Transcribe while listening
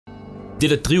Det,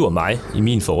 der driver mig i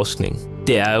min forskning,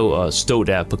 det er jo at stå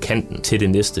der på kanten til det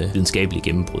næste videnskabelige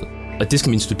gennembrud. Og det skal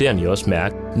mine studerende jo også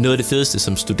mærke. Noget af det fedeste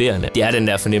som studerende, det er den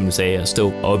der fornemmelse af at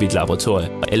stå oppe i et laboratorium,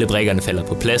 og alle brikkerne falder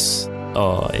på plads,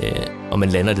 og man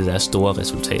lander det der store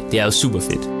resultat. Det er jo super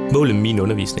fedt. Målet med min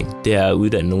undervisning, det er at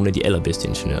uddanne nogle af de allerbedste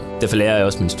ingeniører. Derfor lærer jeg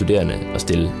også mine studerende at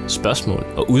stille spørgsmål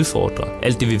og udfordre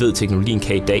alt det, vi ved, teknologien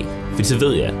kan i dag. Fordi så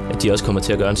ved jeg, at de også kommer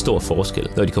til at gøre en stor forskel,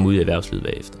 når de kommer ud i erhvervslivet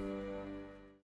bagefter.